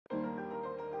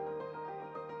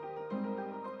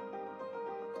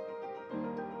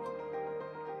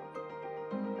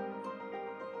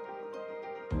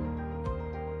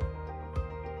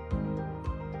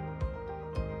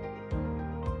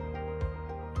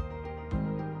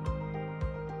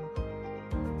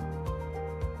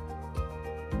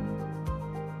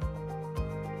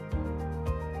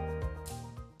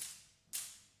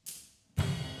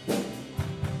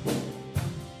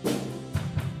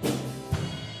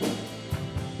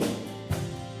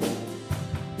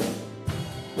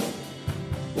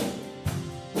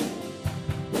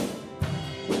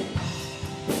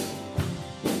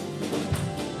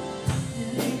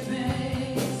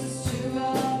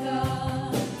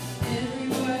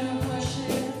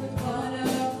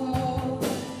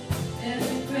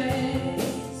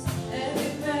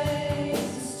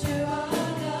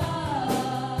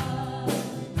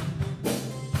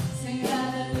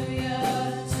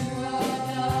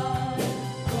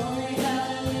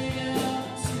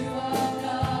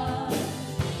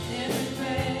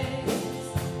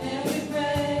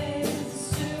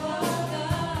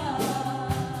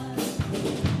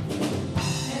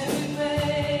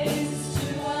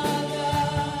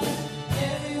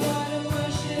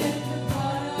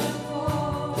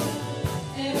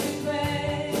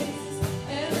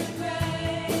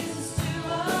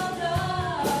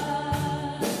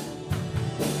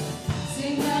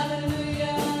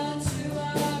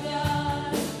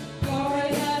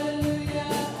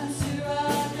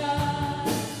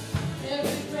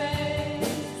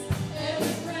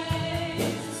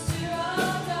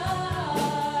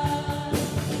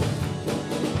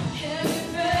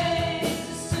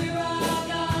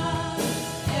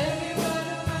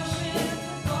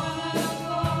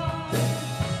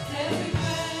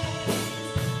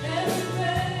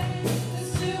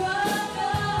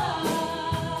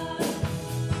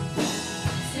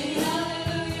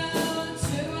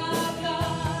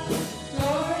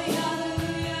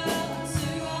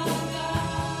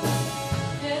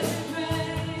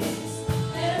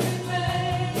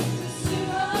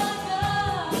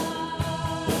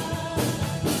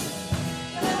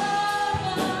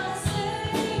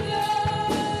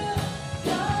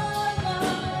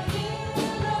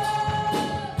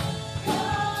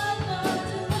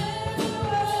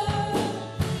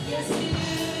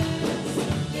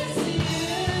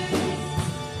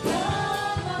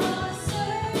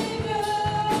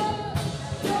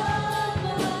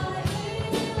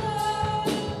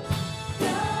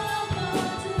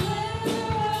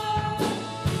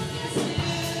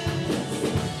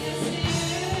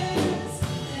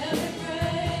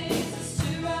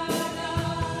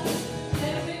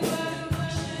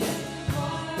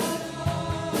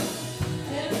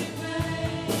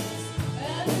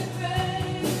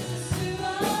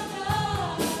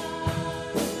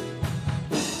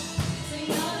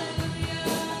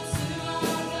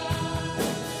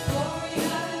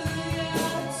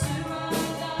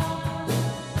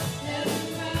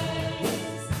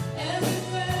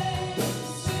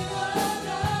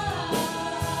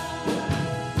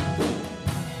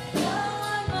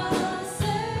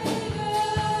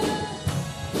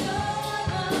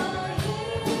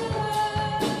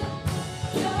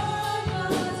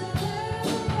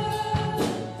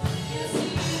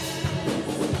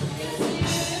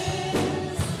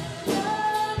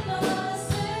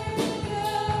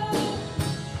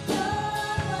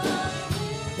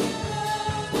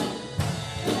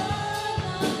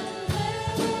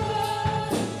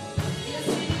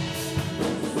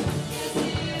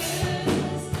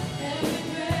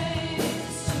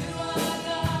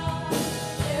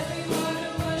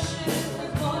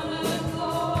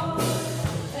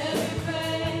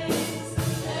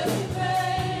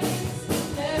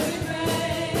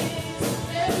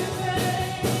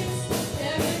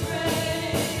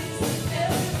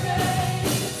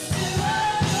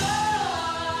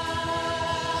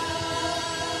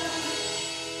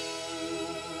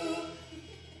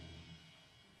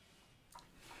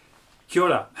Kia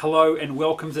ora, hello and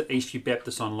welcome to Eastview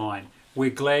Baptist Online. We're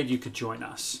glad you could join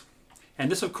us.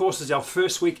 And this of course is our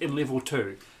first week in level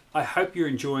 2. I hope you're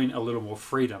enjoying a little more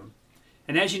freedom.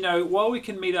 And as you know, while we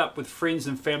can meet up with friends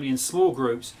and family in small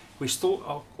groups, we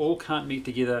still all can't meet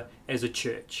together as a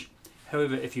church.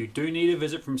 However, if you do need a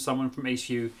visit from someone from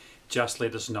Eastview, just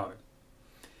let us know.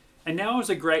 And now is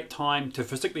a great time to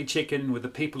physically check in with the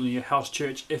people in your house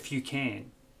church if you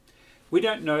can. We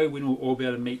don't know when we'll all be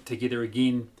able to meet together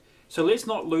again, so let's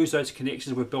not lose those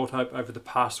connections we've built up over the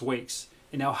past weeks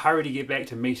in our hurry to get back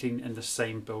to meeting in the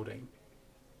same building.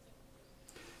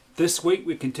 This week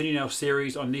we're continuing our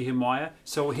series on Nehemiah,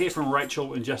 so we'll hear from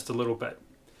Rachel in just a little bit.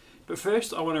 But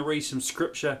first I want to read some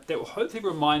scripture that will hopefully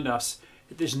remind us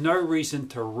that there's no reason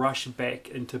to rush back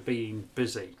into being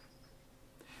busy.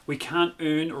 We can't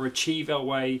earn or achieve our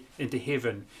way into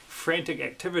heaven. Frantic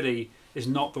activity is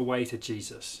not the way to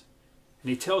Jesus. And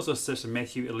he tells us this in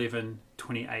Matthew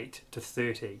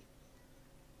 11:28-30.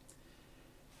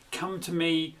 Come to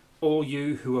me, all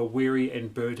you who are weary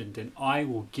and burdened, and I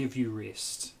will give you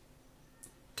rest.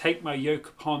 Take my yoke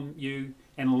upon you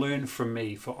and learn from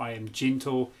me, for I am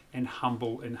gentle and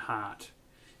humble in heart,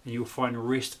 and you will find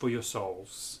rest for your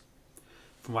souls.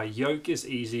 For my yoke is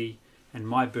easy and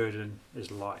my burden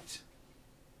is light.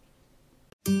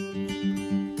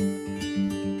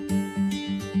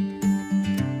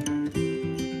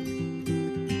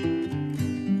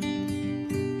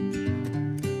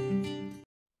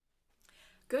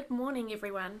 Good morning,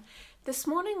 everyone. This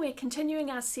morning we're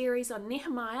continuing our series on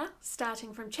Nehemiah,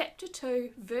 starting from chapter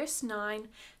 2, verse 9,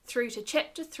 through to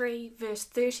chapter 3, verse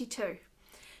 32.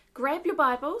 Grab your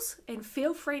Bibles and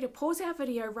feel free to pause our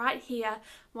video right here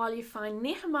while you find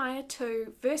Nehemiah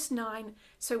 2, verse 9,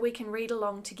 so we can read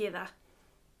along together.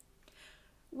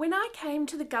 When I came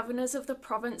to the governors of the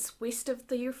province west of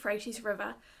the Euphrates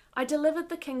River, I delivered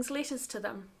the king's letters to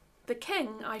them. The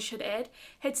king, I should add,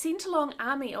 had sent along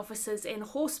army officers and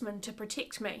horsemen to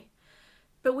protect me.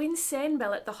 But when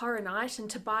Sanballat the Horonite and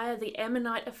Tobiah the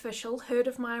Ammonite official heard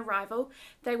of my arrival,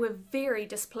 they were very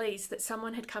displeased that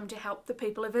someone had come to help the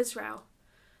people of Israel.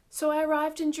 So I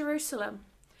arrived in Jerusalem.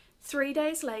 3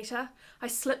 days later, I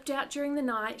slipped out during the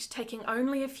night, taking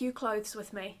only a few clothes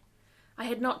with me. I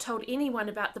had not told anyone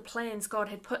about the plans God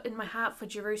had put in my heart for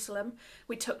Jerusalem.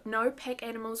 We took no pack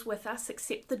animals with us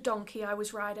except the donkey I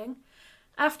was riding.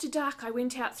 After dark I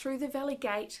went out through the valley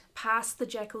gate, past the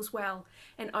Jackal's Well,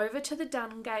 and over to the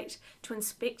Dung Gate to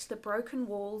inspect the broken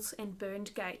walls and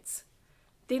burned gates.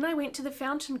 Then I went to the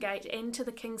Fountain Gate and to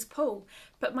the King's Pool,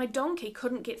 but my donkey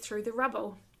couldn't get through the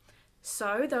rubble.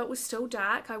 So, though it was still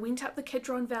dark, I went up the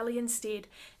Kidron Valley instead,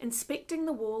 inspecting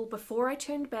the wall before I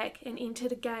turned back and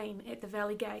entered again at the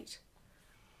valley gate.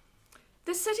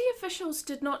 The city officials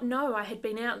did not know I had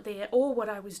been out there or what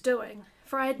I was doing,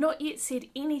 for I had not yet said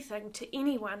anything to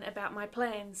anyone about my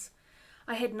plans.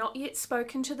 I had not yet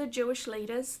spoken to the Jewish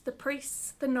leaders, the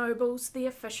priests, the nobles, the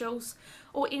officials,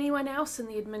 or anyone else in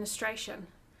the administration.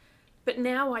 But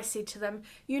now I said to them,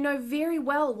 "You know very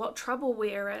well what trouble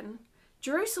we are in.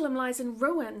 Jerusalem lies in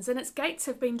ruins and its gates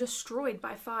have been destroyed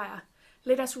by fire.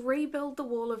 Let us rebuild the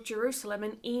wall of Jerusalem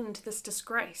and end this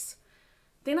disgrace."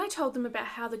 Then I told them about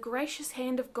how the gracious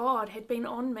hand of God had been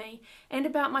on me and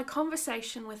about my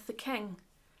conversation with the king.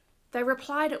 They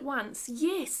replied at once,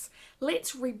 "Yes,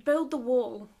 let's rebuild the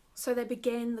wall." So they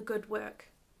began the good work.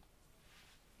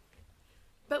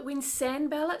 But when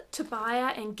Sanballat,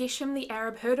 Tobiah, and Geshem the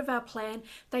Arab heard of our plan,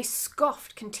 they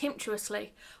scoffed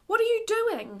contemptuously. "What are you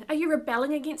doing? Are you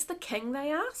rebelling against the king?"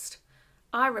 they asked.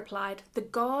 I replied, "The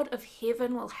God of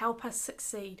heaven will help us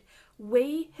succeed.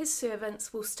 We, his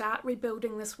servants, will start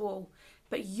rebuilding this wall,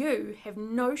 but you have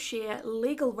no share,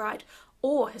 legal right,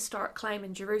 or historic claim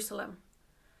in Jerusalem."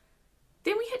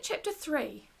 Then we hit chapter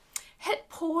 3. Hit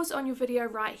pause on your video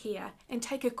right here and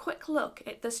take a quick look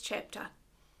at this chapter.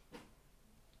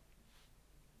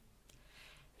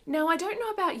 Now, I don't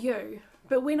know about you,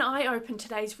 but when I opened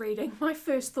today's reading, my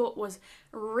first thought was,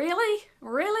 really?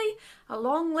 Really? A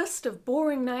long list of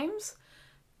boring names?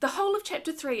 The whole of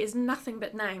chapter 3 is nothing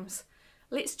but names.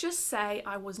 Let's just say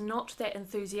I was not that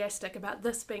enthusiastic about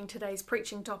this being today's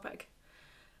preaching topic.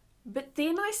 But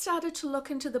then I started to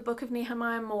look into the book of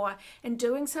Nehemiah more and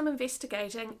doing some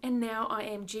investigating, and now I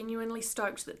am genuinely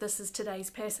stoked that this is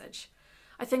today's passage.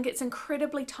 I think it's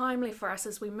incredibly timely for us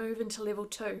as we move into level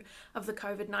 2 of the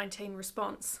COVID-19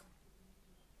 response.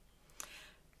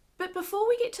 But before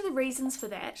we get to the reasons for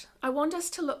that, I want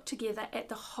us to look together at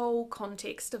the whole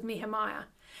context of Nehemiah.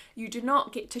 You do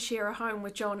not get to share a home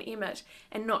with John Emmett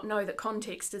and not know that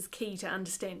context is key to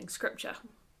understanding Scripture.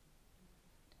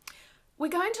 We're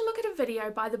going to look at a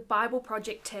video by the Bible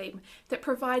Project team that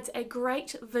provides a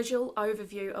great visual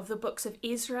overview of the books of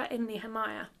Ezra and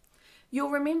Nehemiah. You'll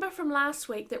remember from last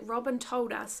week that Robin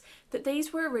told us that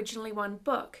these were originally one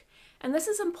book, and this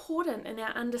is important in our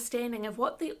understanding of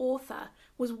what the author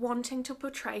was wanting to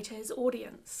portray to his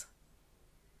audience.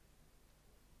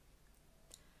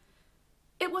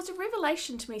 It was a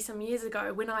revelation to me some years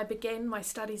ago when I began my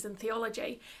studies in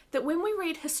theology that when we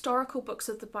read historical books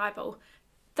of the Bible,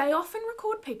 they often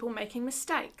record people making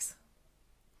mistakes.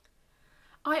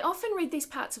 I often read these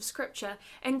parts of scripture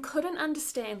and couldn't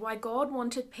understand why God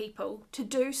wanted people to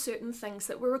do certain things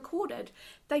that were recorded.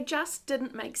 They just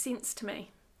didn't make sense to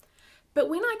me. But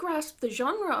when I grasped the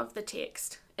genre of the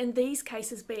text, in these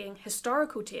cases being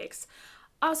historical texts,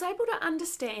 I was able to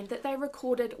understand that they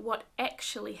recorded what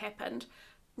actually happened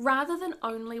rather than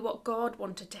only what God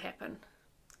wanted to happen.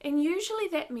 And usually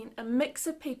that meant a mix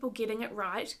of people getting it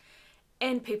right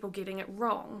and people getting it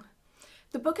wrong.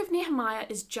 The book of Nehemiah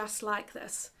is just like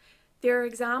this. There are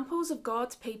examples of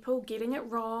God's people getting it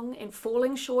wrong and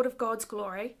falling short of God's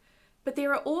glory, but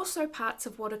there are also parts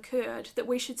of what occurred that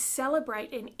we should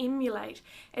celebrate and emulate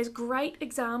as great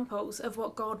examples of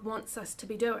what God wants us to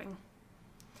be doing.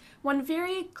 One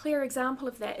very clear example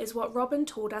of that is what Robin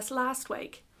taught us last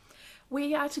week.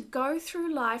 We are to go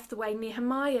through life the way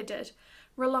Nehemiah did,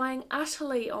 relying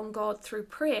utterly on God through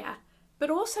prayer, but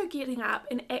also getting up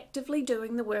and actively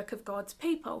doing the work of God's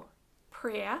people,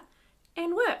 prayer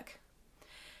and work.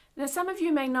 Now, some of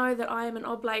you may know that I am an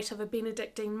oblate of a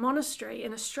Benedictine monastery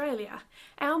in Australia.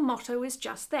 Our motto is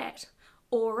just that,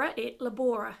 ora et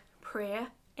labora, prayer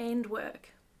and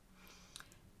work.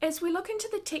 As we look into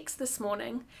the text this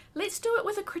morning, let's do it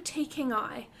with a critiquing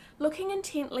eye, looking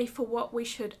intently for what we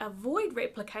should avoid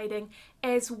replicating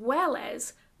as well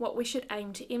as what we should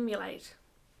aim to emulate.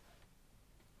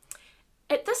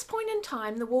 At this point in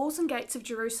time, the walls and gates of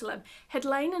Jerusalem had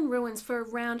lain in ruins for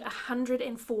around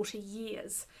 140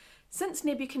 years, since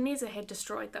Nebuchadnezzar had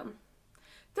destroyed them.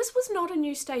 This was not a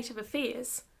new state of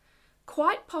affairs.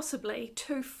 Quite possibly,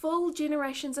 2 full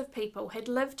generations of people had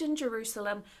lived in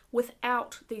Jerusalem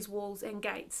without these walls and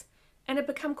gates, and had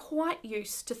become quite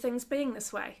used to things being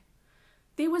this way.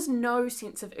 There was no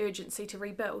sense of urgency to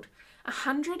rebuild.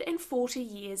 140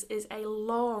 years is a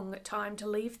long time to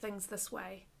leave things this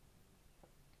way.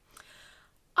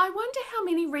 I wonder how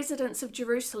many residents of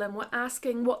Jerusalem were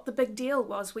asking what the big deal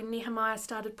was when Nehemiah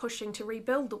started pushing to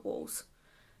rebuild the walls.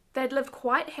 They'd lived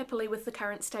quite happily with the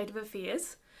current state of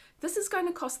affairs. This is going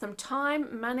to cost them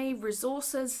time, money,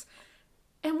 resources,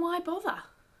 and why bother?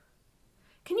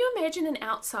 Can you imagine an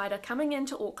outsider coming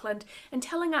into Auckland and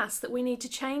telling us that we need to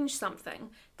change something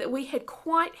that we had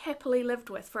quite happily lived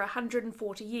with for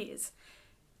 140 years,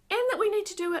 and that we need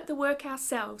to do the work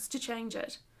ourselves to change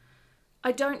it?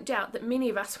 I don't doubt that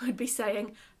many of us would be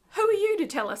saying, "Who are you to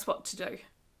tell us what to do?"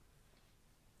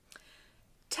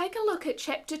 Take a look at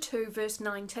chapter 2, verse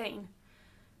 19.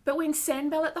 But when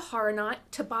Sanballat the Horonite,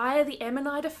 Tobiah the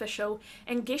Ammonite official,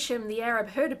 and Geshem the Arab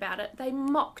heard about it, they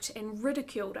mocked and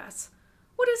ridiculed us.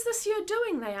 "What is this you're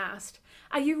doing?" they asked.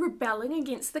 "Are you rebelling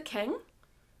against the king?"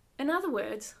 In other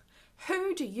words,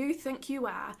 who do you think you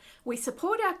are? We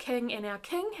support our king, and our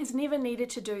king has never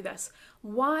needed to do this.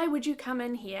 Why would you come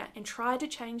in here and try to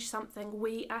change something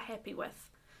we are happy with?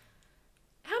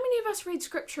 How many of us read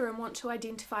scripture and want to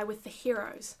identify with the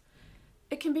heroes?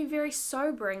 It can be very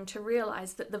sobering to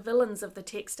realize that the villains of the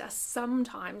text are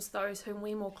sometimes those whom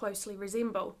we more closely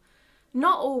resemble.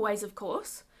 Not always, of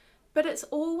course, but it's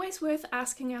always worth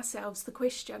asking ourselves the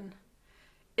question,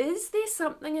 is there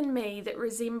something in me that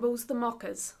resembles the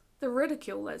mockers, the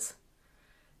ridiculers?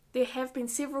 There have been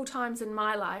several times in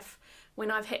my life when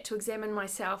I've had to examine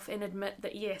myself and admit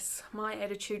that yes, my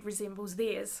attitude resembles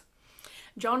theirs.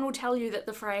 John will tell you that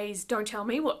the phrase, "don't tell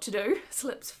me what to do,"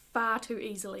 slips far too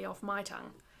easily off my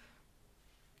tongue.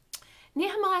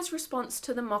 Nehemiah's response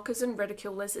to the mockers and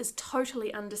ridiculers is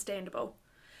totally understandable.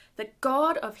 The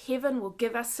God of heaven will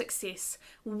give us success.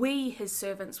 We, his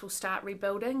servants, will start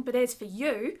rebuilding, but as for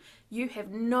you, you have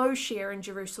no share in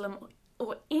Jerusalem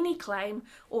or any claim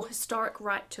or historic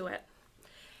right to it.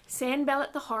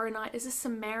 Sanballat the Horonite is a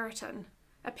Samaritan,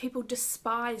 a people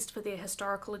despised for their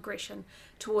historical aggression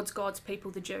towards God's people,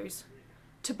 the Jews.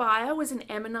 Tobiah was an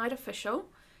Ammonite official.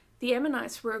 The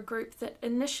Ammonites were a group that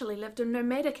initially lived a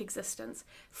nomadic existence,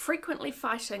 frequently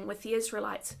fighting with the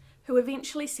Israelites, who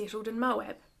eventually settled in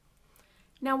Moab.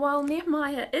 Now, while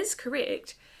Nehemiah is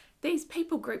correct, these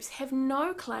people groups have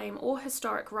no claim or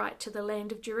historic right to the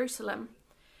land of Jerusalem.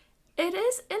 It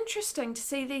is interesting to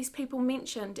see these people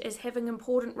mentioned as having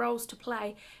important roles to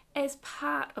play as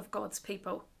part of God's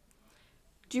people.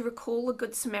 Do you recall the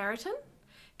Good Samaritan?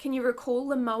 Can you recall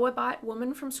the Moabite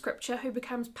woman from Scripture who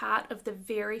becomes part of the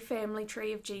very family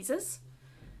tree of Jesus?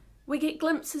 We get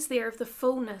glimpses there of the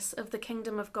fullness of the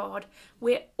kingdom of God,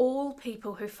 where all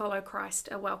people who follow Christ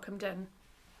are welcomed in.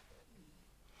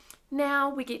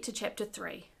 Now we get to chapter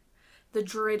 3, the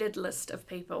dreaded list of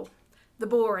people, the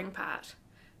boring part,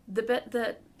 the bit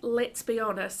that, let's be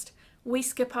honest, we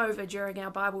skip over during our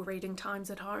Bible reading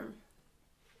times at home.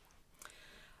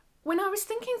 When I was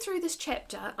thinking through this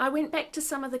chapter, I went back to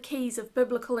some of the keys of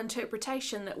biblical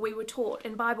interpretation that we were taught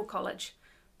in Bible college.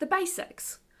 The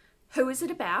basics. Who is it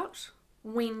about?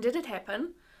 When did it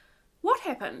happen? What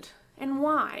happened? And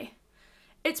why?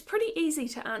 It's pretty easy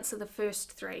to answer the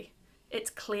first three. It's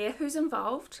clear who's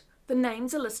involved. The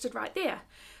names are listed right there.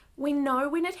 We know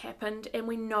when it happened and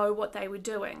we know what they were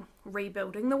doing,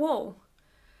 rebuilding the wall.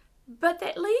 But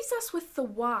that leaves us with the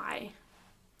why.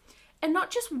 And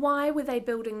not just why were they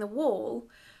building the wall,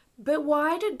 but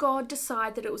why did God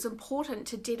decide that it was important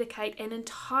to dedicate an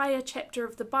entire chapter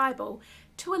of the Bible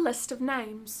to a list of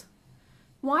names?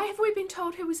 Why have we been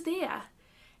told who was there?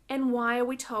 And why are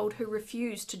we told who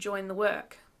refused to join the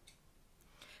work?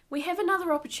 We have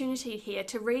another opportunity here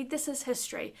to read this as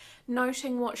history,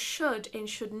 noting what should and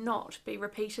should not be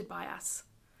repeated by us.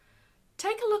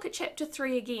 Take a look at chapter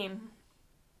 3 again.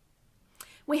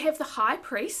 We have the high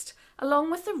priest,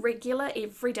 along with the regular,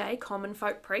 everyday common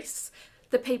folk priests,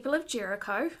 the people of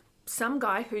Jericho, some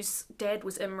guy whose dad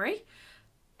was Imri,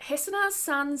 Hassena's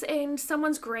sons and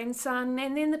someone's grandson,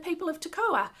 and then the people of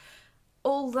Tekoa,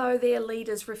 although their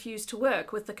leaders refused to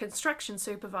work with the construction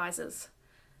supervisors.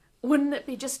 Wouldn't it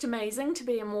be just amazing to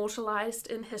be immortalised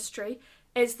in history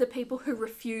as the people who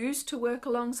refused to work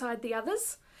alongside the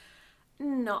others?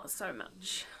 Not so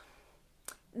much.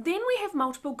 Then we have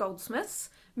multiple goldsmiths,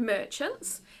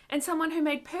 merchants, and someone who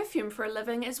made perfume for a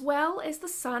living, as well as the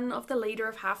son of the leader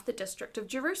of half the district of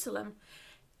Jerusalem.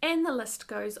 And the list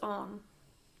goes on.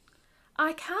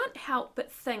 I can't help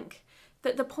but think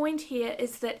that the point here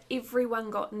is that everyone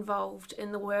got involved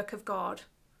in the work of God.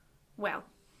 Well,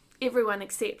 everyone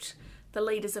except the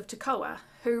leaders of Tekoa,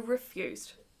 who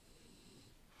refused.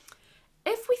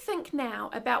 If we think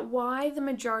now about why the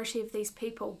majority of these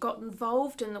people got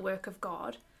involved in the work of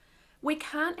God, we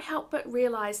can't help but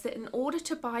realise that in order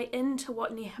to buy into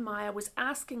what Nehemiah was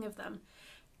asking of them,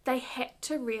 they had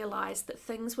to realise that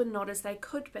things were not as they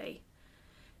could be.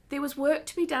 There was work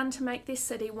to be done to make their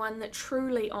city one that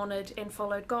truly honoured and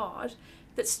followed God,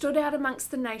 that stood out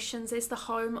amongst the nations as the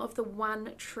home of the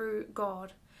one true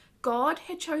God. God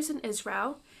had chosen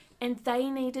Israel, and they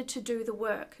needed to do the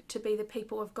work to be the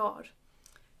people of God.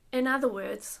 In other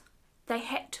words, they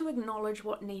had to acknowledge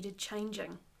what needed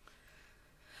changing.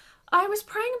 I was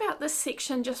praying about this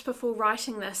section just before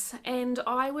writing this, and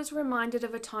I was reminded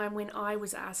of a time when I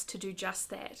was asked to do just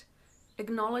that,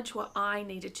 acknowledge what I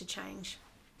needed to change.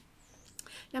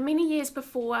 Now, many years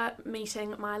before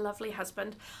meeting my lovely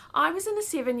husband, I was in a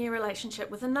 7-year relationship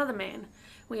with another man.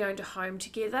 We owned a home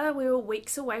together, we were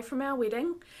weeks away from our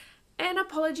wedding, and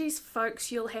apologies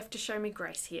folks, you'll have to show me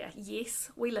grace here. Yes,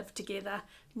 we lived together.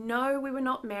 No, we were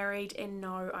not married, and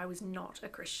no, I was not a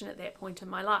Christian at that point in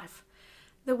my life.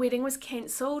 The wedding was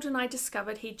cancelled and I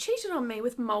discovered he'd cheated on me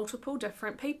with multiple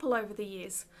different people over the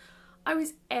years. I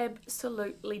was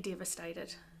absolutely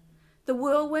devastated. The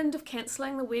whirlwind of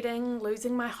cancelling the wedding,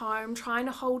 losing my home, trying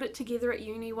to hold it together at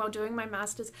uni while doing my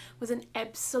masters was an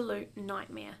absolute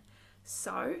nightmare.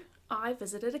 So I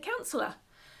visited a counsellor.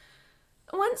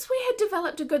 Once we had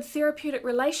developed a good therapeutic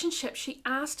relationship, she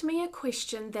asked me a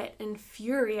question that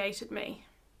infuriated me.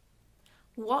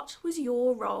 What was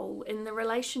your role in the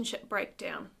relationship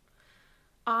breakdown?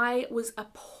 I was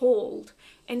appalled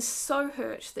and so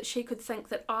hurt that she could think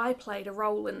that I played a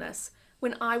role in this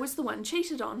when I was the one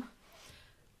cheated on.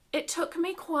 It took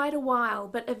me quite a while,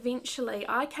 but eventually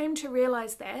I came to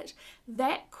realise that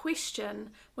that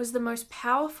question was the most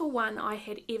powerful one I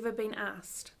had ever been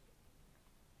asked.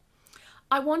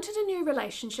 I wanted a new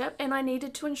relationship and I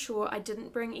needed to ensure I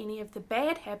didn't bring any of the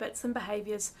bad habits and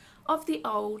behaviours of the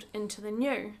old into the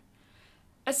new.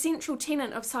 A central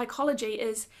tenet of psychology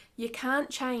is you can't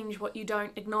change what you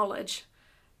don't acknowledge.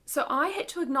 So I had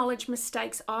to acknowledge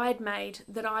mistakes I'd made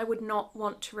that I would not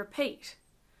want to repeat.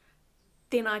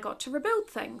 Then I got to rebuild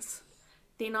things.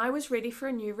 Then I was ready for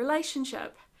a new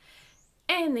relationship.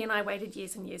 And then I waited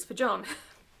years and years for John.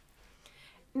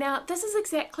 Now, this is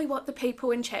exactly what the people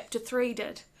in chapter 3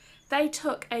 did. They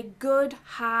took a good,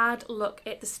 hard look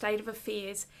at the state of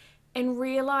affairs and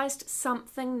realised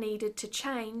something needed to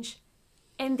change,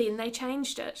 and then they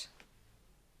changed it.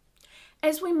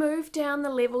 As we move down the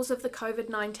levels of the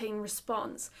COVID-19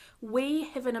 response, we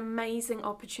have an amazing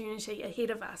opportunity ahead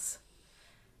of us.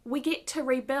 We get to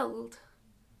rebuild.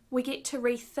 We get to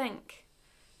rethink.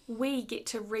 We get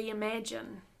to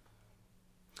reimagine.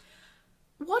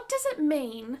 What does it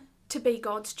mean to be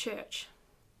God's church?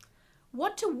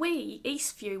 What do we,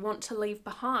 Eastview, want to leave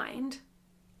behind?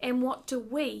 And what do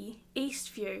we,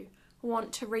 Eastview,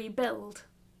 want to rebuild?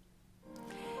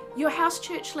 Your house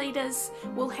church leaders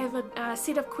will have a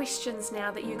set of questions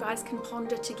now that you guys can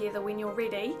ponder together when you're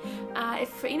ready. If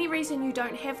for any reason you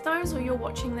don't have those or you're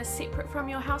watching this separate from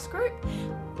your house group,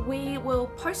 we will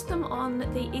post them on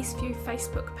the Eastview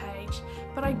Facebook page.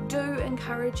 But I do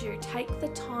encourage you, take the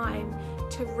time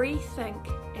to rethink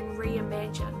and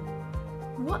reimagine.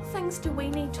 What things do we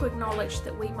need to acknowledge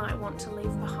that we might want to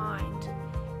leave behind?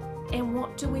 And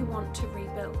what do we want to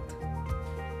rebuild?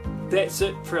 That's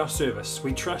it for our service.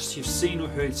 We trust you've seen or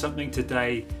heard something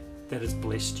today that has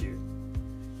blessed you.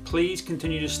 Please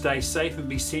continue to stay safe and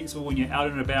be sensible when you're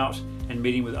out and about and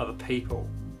meeting with other people.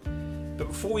 But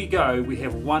before we go, we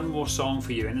have one more song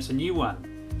for you, and it's a new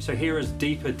one. So here is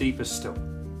Deeper, Deeper Still.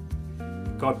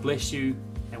 God bless you,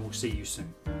 and we'll see you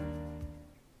soon.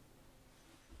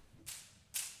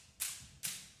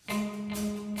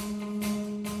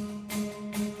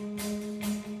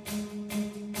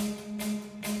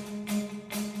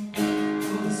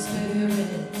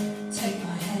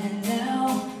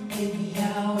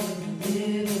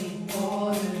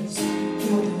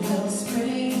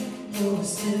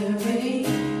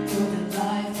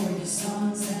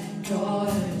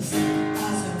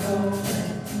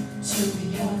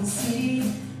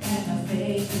 Unseen, and our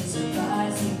faith is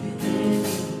rising within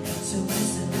me. So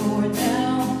bless the Lord now.